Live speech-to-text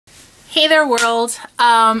Hey there world.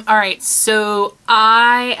 Alright, so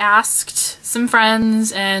I asked some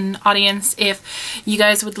friends and audience if you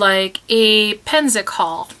guys would like a Pennsic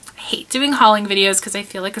haul. I hate doing hauling videos because I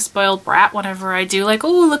feel like a spoiled brat whenever I do, like,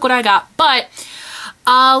 oh, look what I got. But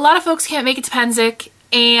a lot of folks can't make it to Pennsic,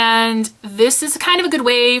 and this is kind of a good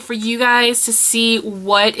way for you guys to see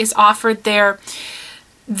what is offered there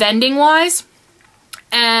vending wise.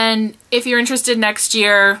 And if you're interested next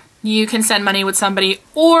year, you can send money with somebody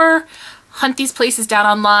or hunt these places down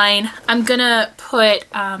online. I'm gonna put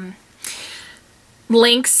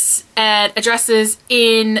links and addresses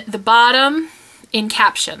in the bottom in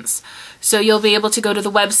captions. So you'll be able to go to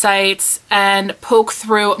the websites and poke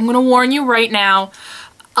through. I'm gonna warn you right now,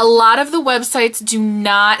 a lot of the websites do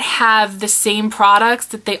not have the same products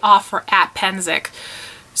that they offer at Pennsic.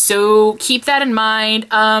 So keep that in mind.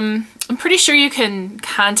 I'm pretty sure you can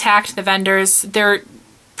contact the vendors. They're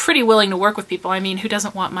pretty willing to work with people. I mean, who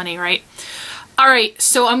doesn't want money, right? All right,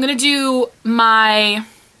 so I'm gonna do my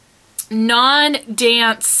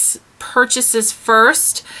non-dance purchases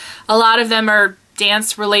first. A lot of them are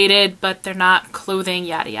dance related, but they're not clothing,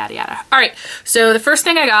 yada, yada, yada. All right, so the first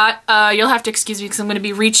thing I got, you'll have to excuse me because I'm gonna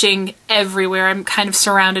be reaching everywhere. I'm kind of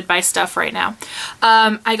surrounded by stuff right now.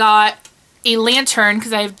 I got a lantern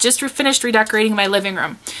because I've just finished redecorating my living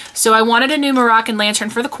room. So I wanted a new Moroccan lantern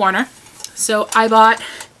for the corner. So I bought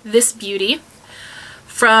this beauty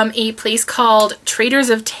from a place called Traders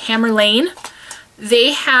of Tamerlane.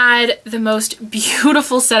 They had the most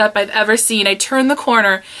beautiful setup I've ever seen. I turned the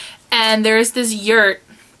corner and there's this yurt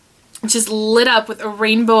just lit up with a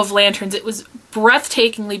rainbow of lanterns. It was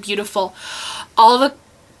breathtakingly beautiful. All the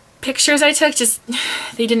pictures I took, just,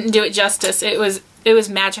 they didn't do it justice. It was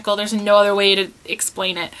magical. There's no other way to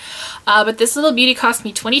explain it. But this little beauty cost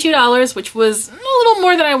me $22, which was a little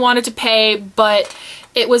more than I wanted to pay, but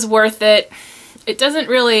it was worth it. It doesn't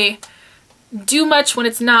really do much when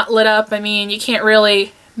it's not lit up. I mean, you can't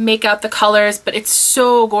really make out the colors, but it's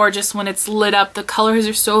so gorgeous when it's lit up. The colors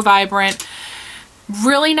are so vibrant.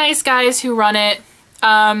 Really nice guys who run it.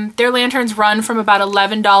 Their lanterns run from about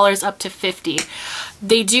 $11 up to $50.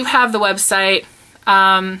 They do have the website.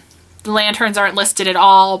 The lanterns aren't listed at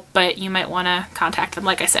all, but you might want to contact them,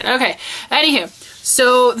 like I said. Okay, anywho,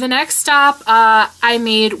 so the next stop I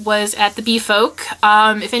made was at the Bee Folk.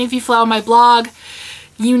 If any of you follow my blog,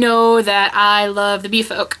 you know that I love the Bee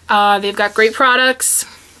Folk. They've got great products.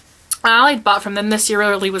 All I bought from them this year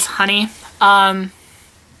really was honey. I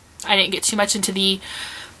didn't get too much into the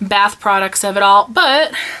bath products of it all,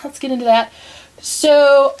 but let's get into that.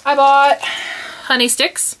 So I bought honey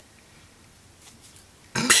sticks.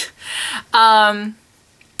 I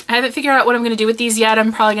haven't figured out what I'm going to do with these yet.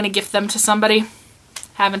 I'm probably going to gift them to somebody.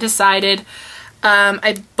 Haven't decided.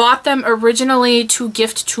 I bought them originally to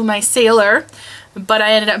gift to my sailor, but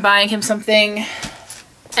I ended up buying him something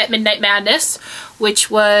at Midnight Madness, which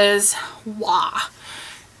was, wow.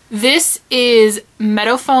 This is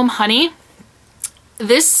meadow foam honey.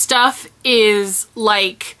 This stuff is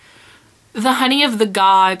like the honey of the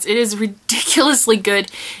gods. It is ridiculously good.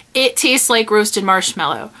 It tastes like roasted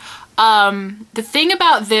marshmallow. The thing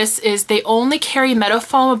about this is they only carry meadow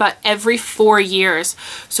foam about every 4 years,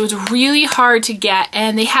 so it's really hard to get,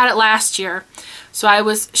 and they had it last year. So I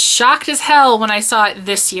was shocked as hell when I saw it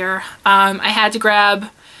this year. I had to grab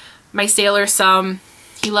my sailor some.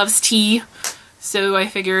 He loves tea, so I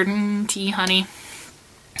figured, tea, honey.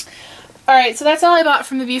 Alright, so that's all I bought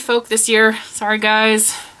from the Bee Folk this year. Sorry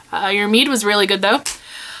guys. Your mead was really good though.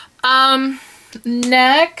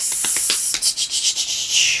 Next,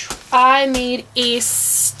 I made a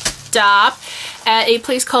stop at a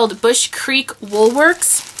place called Bush Creek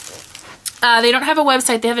Woolworks. They don't have a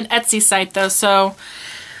website, they have an Etsy site though, so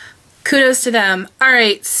kudos to them.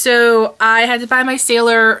 Alright, so I had to buy my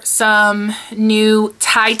sailor some new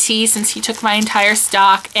Thai tea since he took my entire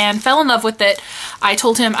stock and fell in love with it. I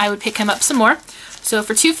told him I would pick him up some more. So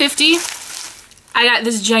for $2.50, I got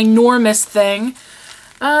this ginormous thing.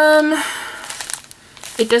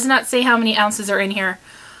 It does not say how many ounces are in here.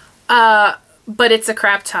 But it's a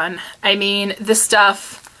crap ton. I mean, this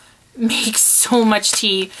stuff makes so much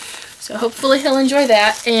tea. So hopefully he'll enjoy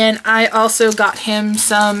that. And I also got him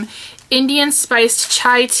some Indian spiced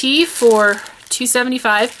chai tea for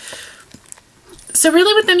 $2.75. So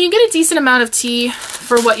really with them, you get a decent amount of tea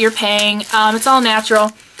for what you're paying. It's all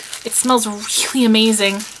natural. It smells really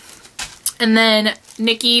amazing. And then,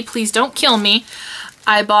 Nikki, please don't kill me.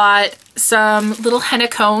 I bought some little henna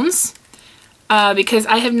cones. Because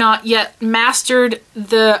I have not yet mastered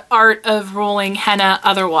the art of rolling henna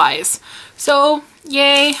otherwise. So,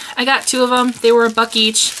 yay, I got 2 of them. They were $1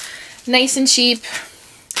 each. Nice and cheap.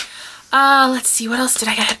 Let's see, what else did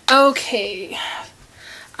I get? Okay.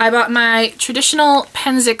 I bought my traditional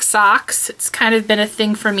Pennsic socks. It's kind of been a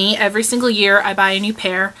thing for me. Every single year I buy a new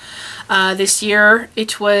pair. This year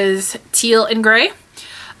it was teal and gray.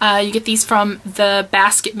 You get these from the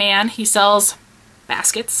Basket Man. He sells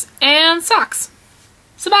baskets and socks.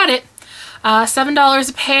 That's about it. $7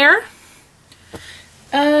 a pair.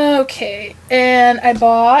 Okay, and I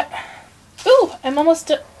bought... Ooh, I'm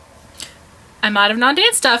out of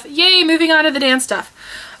non-dance stuff. Yay, moving on to the dance stuff.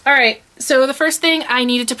 Alright, so the first thing I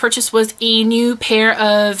needed to purchase was a new pair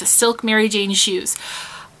of silk Mary Jane shoes.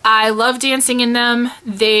 I love dancing in them.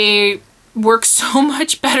 They work so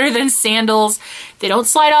much better than sandals. They don't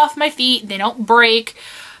slide off my feet. They don't break.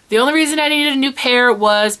 The only reason I needed a new pair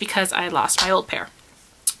was because I lost my old pair.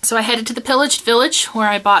 So I headed to the Pillaged Village where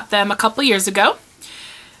I bought them a couple years ago.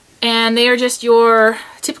 And they are just your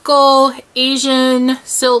typical Asian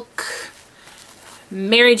silk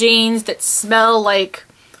Mary Janes that smell like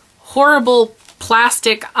horrible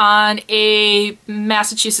plastic on a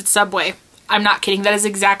Massachusetts subway. I'm not kidding. That is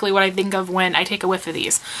exactly what I think of when I take a whiff of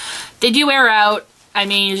these. They do wear out. I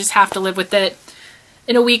mean, you just have to live with it.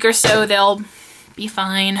 In a week or so, they'll be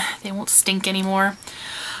fine. They won't stink anymore.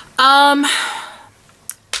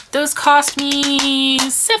 Those cost me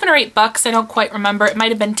 $7 or $8. I don't quite remember. It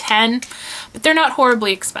might have been 10, but they're not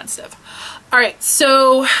horribly expensive. Alright,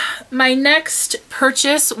 so my next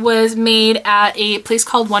purchase was made at a place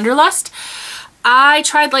called Wonderlust. I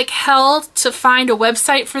tried like hell to find a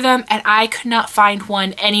website for them and I could not find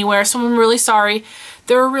one anywhere, so I'm really sorry.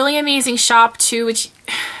 They're a really amazing shop too, which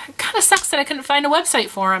kind of sucks that I couldn't find a website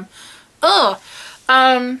for them. Ugh.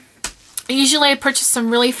 Usually I purchase some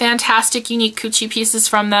really fantastic, unique Gucci pieces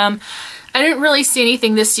from them. I didn't really see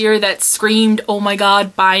anything this year that screamed, oh my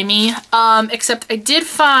god, buy me. Except I did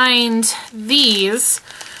find these.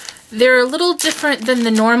 They're a little different than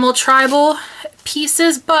the normal tribal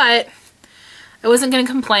pieces, but I wasn't going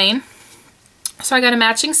to complain. So I got a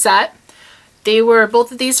matching set. They were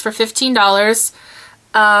both of these for $15.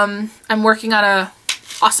 I'm working on a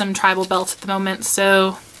awesome tribal belt at the moment,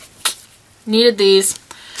 so needed these.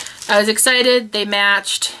 I was excited. They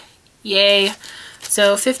matched. Yay.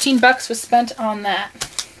 So $15 was spent on that.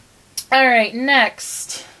 Alright,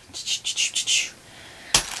 next.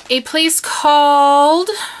 A place called...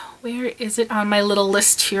 Where is it on my little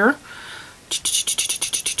list here?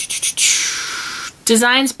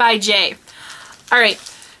 Designs by Jay. Alright,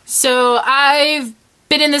 so I've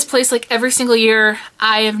been in this place like every single year.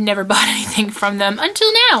 I have never bought anything from them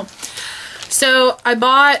until now. So I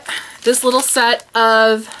bought this little set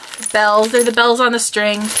of bells. They're the bells on the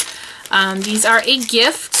string. These are a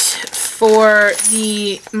gift for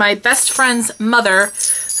my best friend's mother,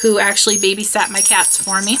 who actually babysat my cats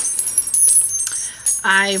for me.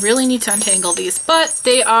 I really need to untangle these, but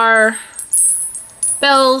they are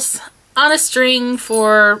bells on a string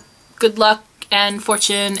for good luck and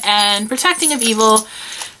fortune and protecting of evil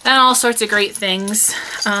and all sorts of great things.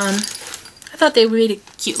 I thought they made a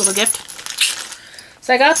cute little gift.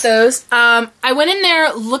 So I got those. I went in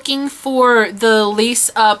there looking for the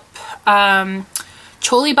lace-up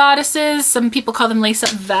choli bodices. Some people call them lace-up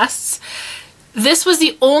vests. This was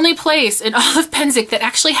the only place in all of Pennsic that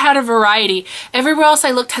actually had a variety. Everywhere else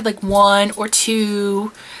I looked had like 1 or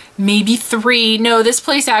 2, maybe 3. No, this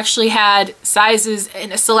place actually had sizes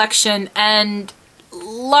and a selection and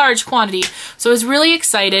large quantity. So I was really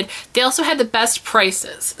excited. They also had the best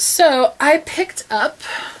prices. So I picked up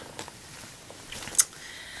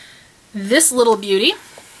this little beauty.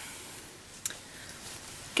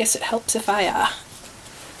 Guess it helps if I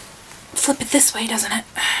flip it this way, doesn't it?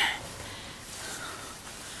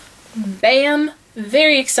 Bam!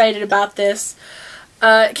 Very excited about this.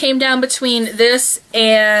 It came down between this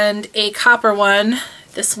and a copper one.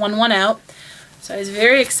 This one won out. So I was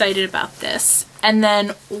very excited about this. And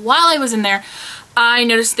then while I was in there, I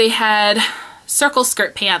noticed they had circle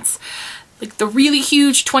skirt pants. Like the really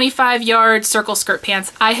huge 25-yard circle skirt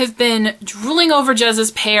pants. I have been drooling over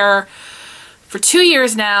Jez's pair for 2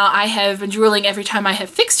 years now. I have been drooling every time I have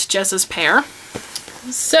fixed Jez's pair.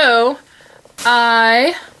 So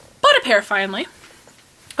I bought a pair finally.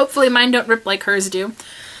 Hopefully mine don't rip like hers do.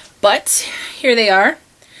 But here they are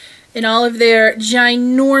in all of their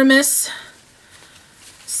ginormous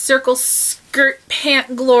circle skirt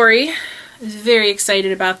pant glory. I was very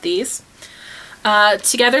excited about these.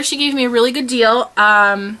 Together she gave me a really good deal.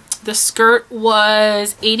 The skirt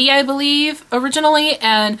was $80, I believe, originally,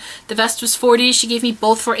 and the vest was $40. She gave me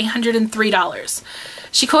both for $103.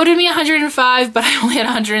 She quoted me $105, but I only had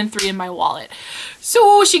 $103 in my wallet.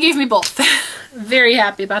 So she gave me both. Very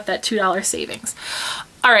happy about that $2 savings.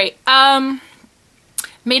 Alright,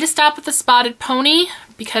 Made a stop at the Spotted Pony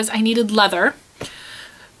because I needed leather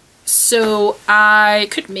so I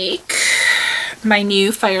could make my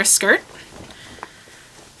new fire skirt.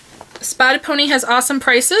 Spotted Pony has awesome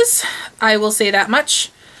prices, I will say that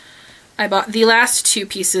much. I bought the last 2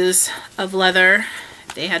 pieces of leather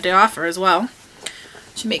they had to offer as well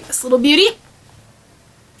to make this little beauty.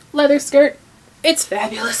 Leather skirt. It's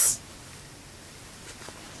fabulous.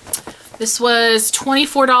 This was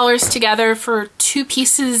 $24 together for 2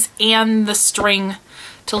 pieces and the string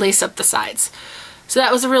to lace up the sides. So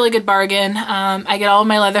that was a really good bargain. I get all of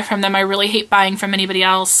my leather from them. I really hate buying from anybody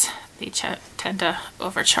else. They tend to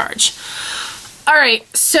overcharge. Alright,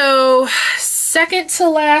 so second to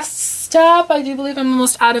last stop. I do believe I'm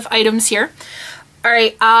almost out of items here.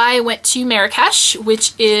 Alright, I went to Marrakesh,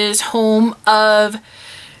 which is home of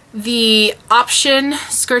the option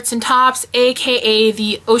skirts and tops, aka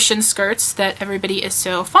the ocean skirts that everybody is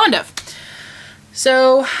so fond of.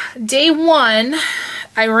 So day 1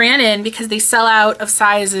 I ran in because they sell out of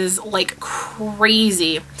sizes like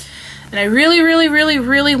crazy, and I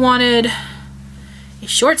really wanted a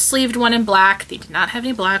short sleeved one in black. They did not have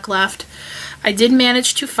any black left. I did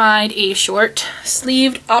manage to find a short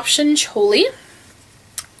sleeved option choli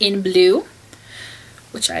in blue,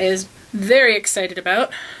 which I was very excited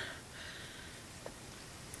about.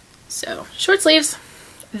 So, short sleeves.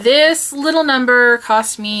 This little number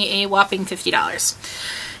cost me a whopping $50.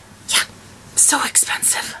 Yeah, so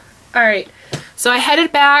expensive. Alright, so I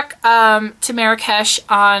headed back to Marrakesh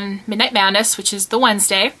on Midnight Madness, which is the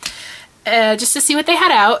Wednesday, just to see what they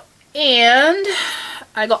had out, and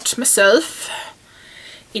I got myself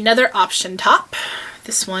another option top.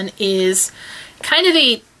 This one is kind of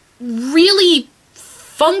a really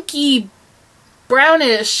funky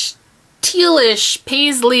brownish, tealish,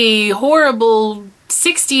 paisley, horrible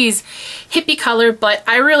 60s hippie color, but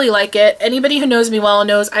I really like it. Anybody who knows me well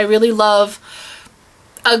knows I really love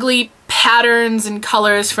ugly patterns and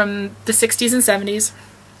colors from the 60s and 70s.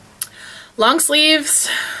 Long sleeves,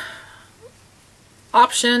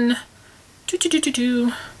 option,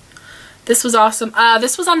 This was awesome.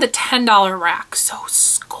 This was on the $10 rack, so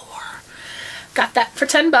score. Got that for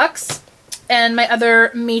 10 bucks. And my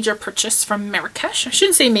other major purchase from Marrakesh, I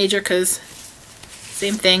shouldn't say major because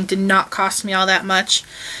same thing, did not cost me all that much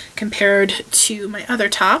compared to my other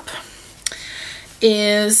top,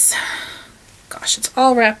 is, gosh, it's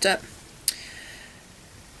all wrapped up,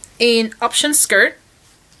 an option skirt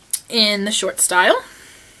in the short style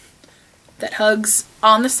that hugs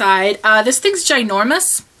on the side. This thing's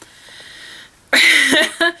ginormous.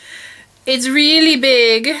 It's really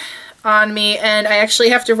big on me, and I actually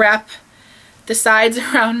have to wrap the sides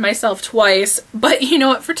around myself twice, but you know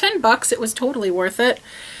what, for 10 bucks it was totally worth it.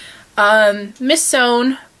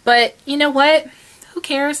 Mis-sewn, but you know what, who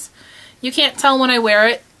cares? You can't tell when I wear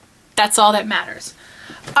it. That's all that matters.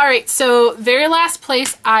 Alright, so very last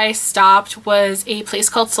place I stopped was a place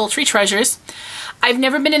called Sultry Treasures. I've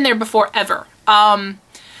never been in there before, ever.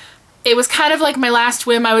 It was kind of like my last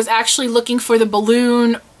whim. I was actually looking for the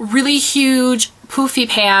balloon, really huge, poofy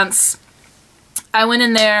pants. I went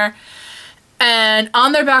in there, and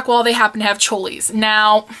on their back wall they happen to have cholis.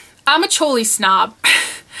 Now, I'm a choli snob.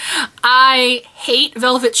 I hate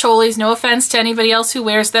velvet cholis. No offense to anybody else who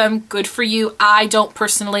wears them. Good for you. I don't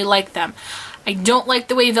personally like them. I don't like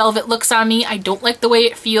the way velvet looks on me. I don't like the way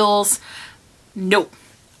it feels. Nope.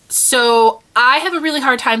 So I have a really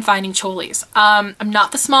hard time finding cholis. I'm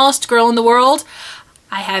not the smallest girl in the world.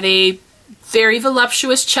 I have a very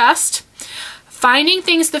voluptuous chest. Finding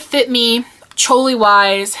things that fit me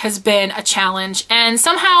choli-wise has been a challenge, and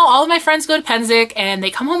somehow all of my friends go to Pennsic and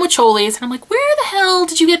they come home with cholis, and I'm like, where the hell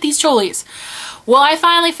did you get these cholis? Well, I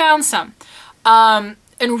finally found some. And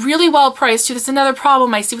really well priced too. That's another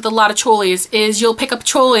problem I see with a lot of cholis, is you'll pick up a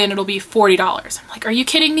choli and it'll be $40. I'm like, are you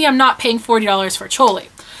kidding me? I'm not paying $40 for a choli.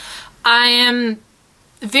 I am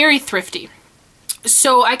very thrifty.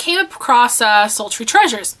 So I came across Sultry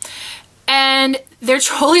Treasures, and their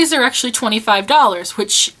cholis are actually $25,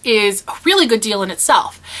 which is a really good deal in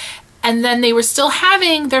itself. And then they were still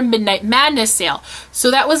having their Midnight Madness sale, so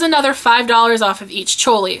that was another $5 off of each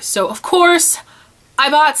choli. So of course, I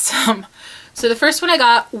bought some. So the first one I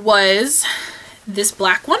got was this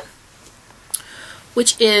black one,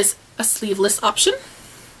 which is a sleeveless option,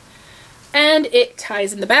 and it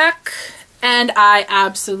ties in the back, and I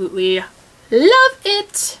absolutely love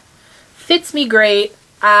it. Fits me great.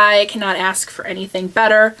 I cannot ask for anything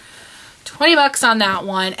better. 20 bucks on that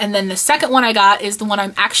one. And then the second one I got is the one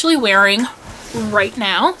I'm actually wearing right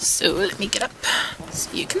now. So let me get up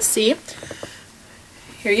so you can see.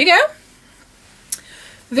 Here you go.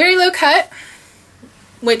 Very low cut,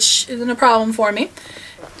 which isn't a problem for me.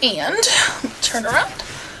 And let me turn around.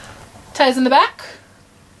 Ties in the back.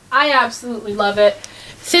 I absolutely love it.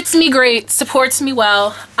 Fits me great, supports me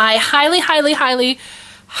well. I highly, highly, highly,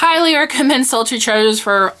 highly recommend Sultry Treasures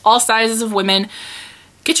for all sizes of women.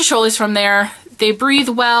 Get your trolleys from there. They breathe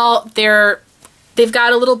well. They've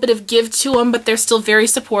got a little bit of give to them, but they're still very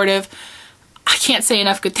supportive. I can't say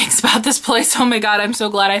enough good things about this place. Oh my god, I'm so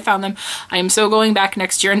glad I found them. I am so going back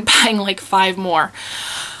next year and buying like 5 more.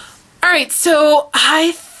 Alright, so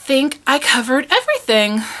I think I covered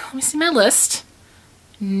everything. Let me see my list.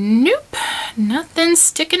 Nope, nothing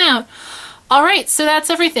sticking out. Alright, so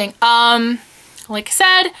that's everything. Like I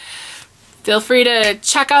said, feel free to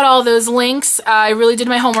check out all those links. I really did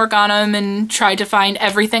my homework on them and tried to find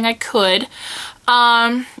everything I could.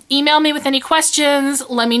 Email me with any questions,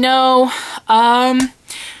 let me know.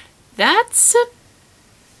 That's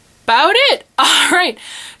about it. Alright,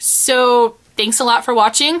 so thanks a lot for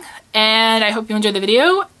watching, and I hope you enjoyed the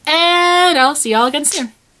video, and I'll see y'all again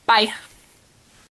soon. Bye.